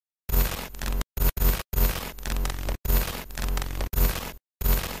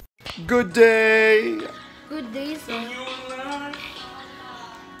Good day! Good day, sir.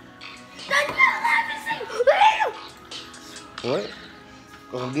 What?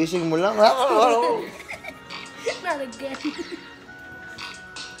 Kakagising mo lang. Not again.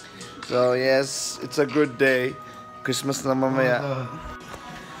 So yes, it's a good day. Christmas na mamaya.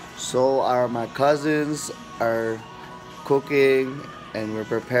 So my cousins are cooking and we're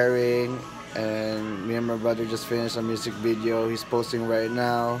preparing, and me and my brother just finished a music video. He's posting right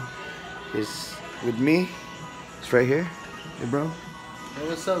now. He's with me. He's right here. Hey bro. Hey,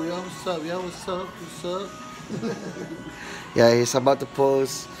 what's up, yo? What's up, yo? What's up? What's up? Yeah, he's about to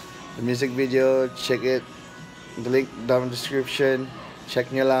post the music video. Check it. The link down in the description.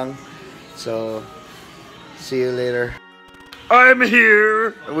 Check nyo lang. So, see you later. I'm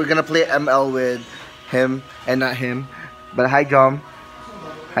here! We're gonna play ML with him, and not him. But hi, Jom.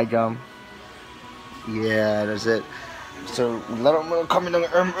 Hi, Jom. Yeah, that's it. So, laro mo kami ng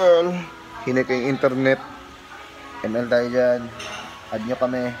ML. Hinay kayong internet. ML tayo dyan. Add nyo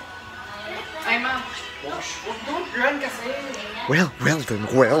kami. Ay, ma'am. Don't run kasi. Well then,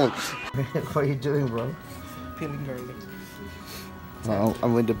 well. What are you doing, bro? Peeling garlic. Oh,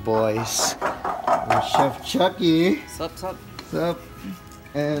 I'm with the boys. Chef Chucky. Sup? What's up?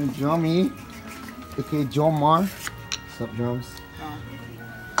 And Jommy. Okay, Jomar. What's up, Joms?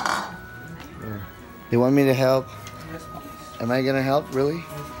 Yeah. They want me to help. Yes, please. Am I gonna help? Really?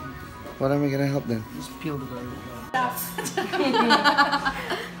 What am I gonna help then? Just peel the garlic.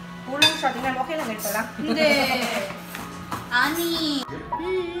 Kulang siya. Tingnan, okay lang ganito lang. Hindi. Ani.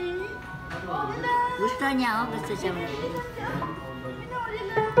 Gusto niya, oh. Gusto siya.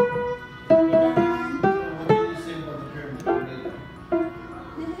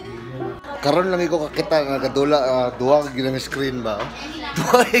 Karon lang iko kakita nga kadula duwa ka ginang screen ba?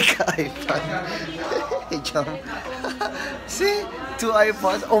 Duwa ka iPhone. Hey, Jom. See? 2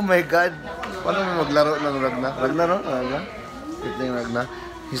 iPhones. Oh my god. Paano mo maglaro ng Ragnarok? Ragnarok? He's playing Ragnarok.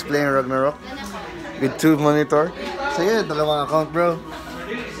 He's playing Ragnarok with 2 monitor. So yeah, dalawang account, bro.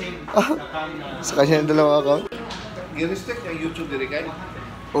 Sa kanya yung dalawang account. Ginistek yung YouTube diri kay?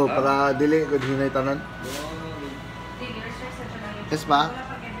 Oh, para dili ko hinay tanan. Yes ba?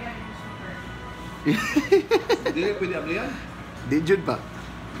 Dili pwede ablihan? Di jud pa.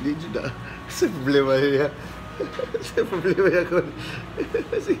 Di jud ah. Sa problema niya. Sa problema niya ko.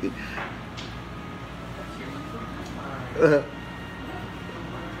 Sige.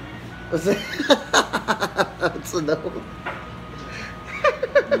 So now.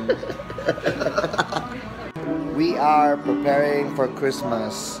 We are preparing for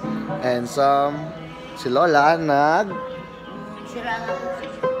Christmas, and si Lola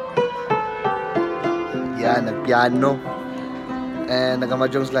nagpiano, and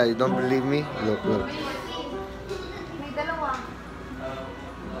nagamajong sila. You don't believe me? Look. May dalawa.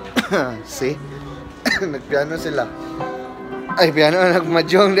 See? Nagpiano sila. Ay, piano na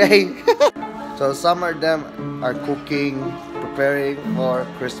nagmajong day. So some of them are cooking, preparing for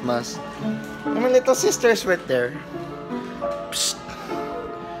Christmas. And my little sister's right there. Psst.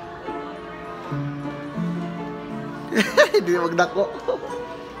 Hindi magdako.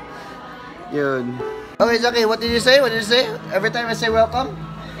 Yun. Okay, Zachy, what did you say? What did you say? Every time I say welcome?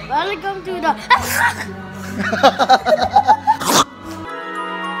 Welcome to the...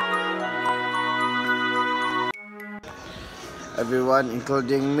 Everyone,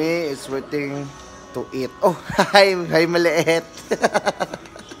 including me, is waiting to eat. Oh, hi maliit.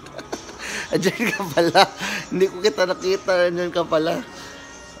 Andiyan ka pala. Hindi ko kita nakita. Andiyan ka pala.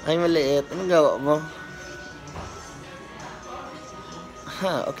 Hi maliit. Anong gawa mo?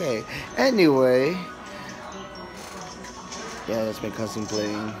 Okay. Anyway. Yeah, that's my cousin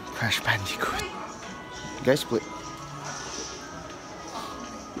playing Crash Bandicoot. You guys play.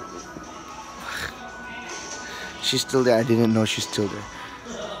 She's still there. I didn't know she's still there.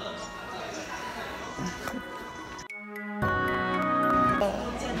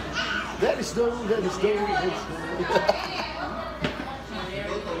 That is no.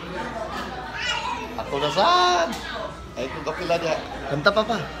 Ako na saan? Ay, kung kapila niya. Kanta pa.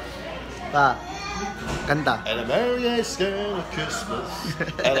 Kanta. And a merry Christmas.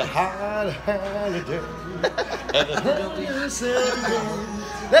 And a holiday. And a happy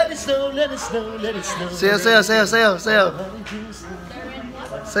Let it snow. Sayo.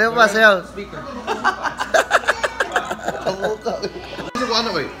 Sayo pa.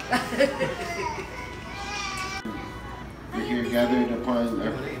 We're here gathered upon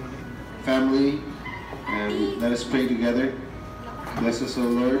our family, and let us pray together. Bless us, O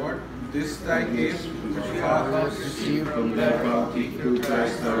Lord. This thy gift which we offer receive From thy bounty through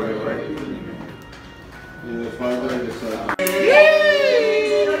Christ our Lord. In the Father, and the Son.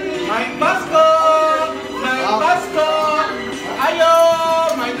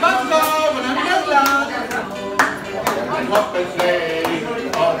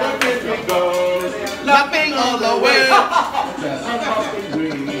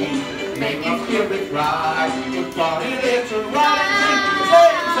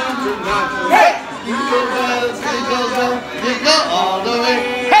 All the way.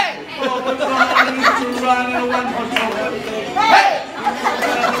 Hey!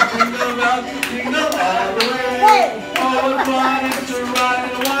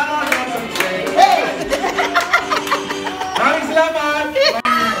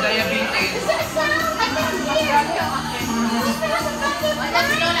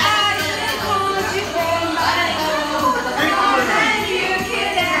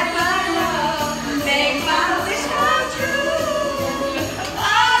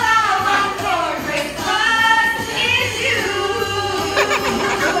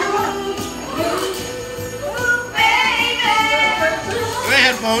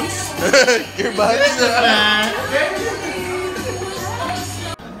 Headphones, earbuds.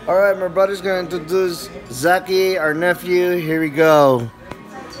 Alright, my brother's gonna introduce Zachy, our nephew. Here we go.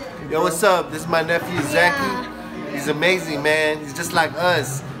 Yo, what's up? This is my nephew Zachy. He's amazing, man. He's just like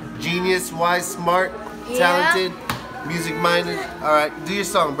us. Genius, wise, smart, talented, music-minded. Alright, do your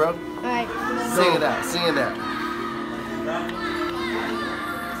song, bro. Alright. Sing it out, sing it out.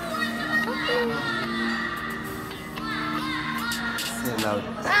 Sing it out.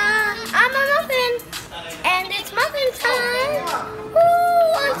 I'm a muffin, and it's muffin time. Who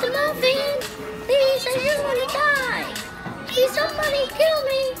wants a muffin? Please, I just want to die. Please, somebody kill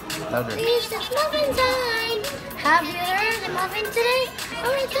me. Louder. Please, it's muffin time. Have you heard the muffin today? I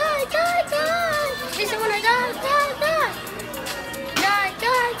want to die, die, die. Please, I want to die, die, die. Die,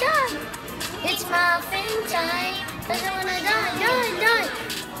 die, die. It's muffin time. Please, I want to die, die, die.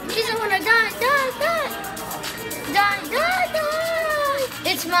 Please, I want to die, die, die. Die, die, die.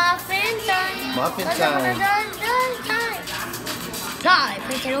 It's muffin time. Muffin Please, I want to time. die, die, die. Die,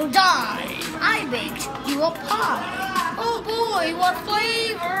 potato, die. I baked you a pie. Oh boy, what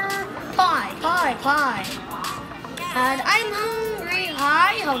flavor? Pie, pie, pie. And I'm hungry,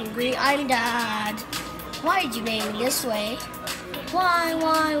 hi, hungry, I'm Dad. Why'd you name me this way? Why?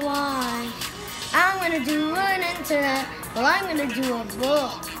 I'm gonna do an internet. Well, I'm gonna do a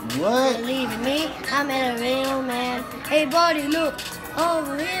book. What? Believe in me, I met a real man. Hey buddy, look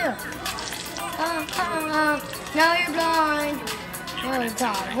over here. Now you're blind. You're gonna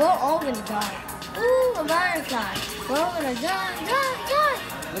die. We're all gonna die. Ooh, a butterfly. We're all gonna die, die, die.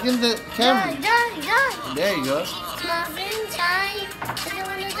 Look at the Die, camera. die, die. There you go. Muffin time. I don't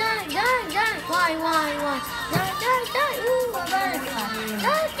wanna die, die, die. Why? Die, die, die. Ooh, a butterfly.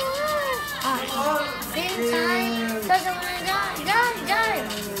 Die, die. Muffin time. Cause I wanna die, die, die.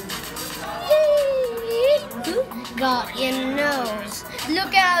 Got your nose.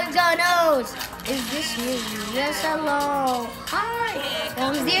 Look out, got nose. Is this you? Yes, hello. Hi.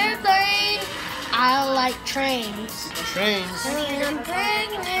 Comes the airplane. I like trains. Trains. When I'm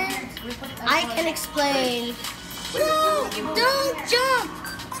pregnant, I can explain. No, don't jump.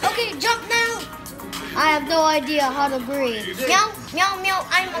 Okay, jump now. I have no idea how to breathe. Meow, meow, meow,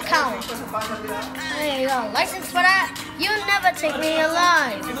 I'm a cow. There you go. License for that? You never take me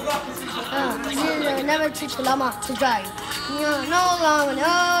alive. You never teach the llama to drive. No llama,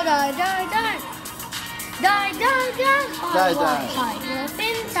 no, die, die, die. Die, die, die. Die, die.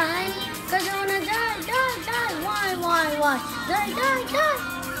 Muffin time. Cause I wanna die, die, die. Why? Die, die, die.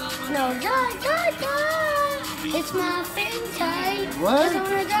 No, die, die, die. It's muffin time. What? Cause I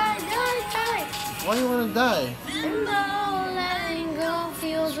wanna die, die, die. Why do you want to die? And though letting go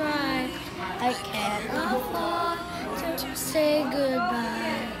feels right, I can't afford to say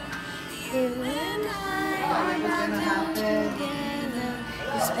goodbye. You and I are not now together,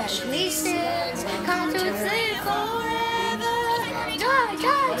 especially since come to say forever. Die,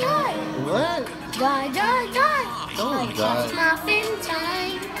 die, die. What? Die, die, die. Don't It's die. muffin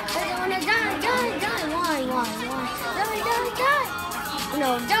time. I don't wanna die, die, die. Why? Die, die, die. No,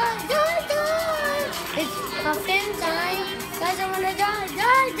 die, die, die. It's muffin time. Guys, I wanna die,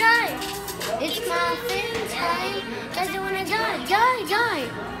 die, die. It's muffin time. Guys, I wanna die, die, die.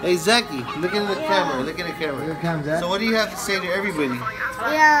 Hey, Zachy, look at the camera. Look at the camera. Here comes that. So what do you have to say to everybody?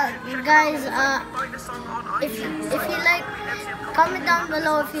 Yeah, guys, if you like, comment down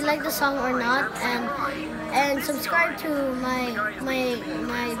below if you like the song or not, and subscribe to my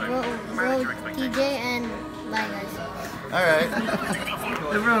bro DJ, and bye guys. All right.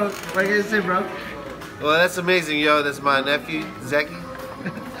 Hey, bro, what you gonna say, bro? Well, that's amazing, yo. That's my nephew, Zachy.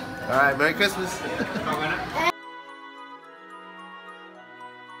 All right, Merry Christmas.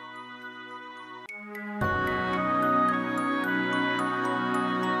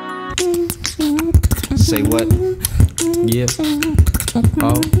 Say what? Yeah.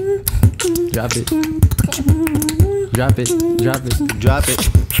 Oh. Drop it. Drop it. Drop it. Drop it.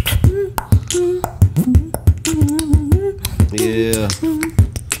 Yeah.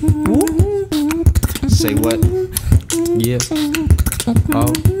 Say what? Yeah.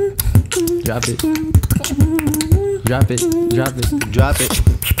 Oh. Drop it. Drop it. Drop it. Drop it.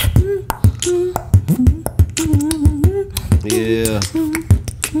 Yeah.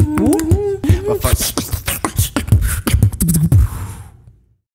 My fuck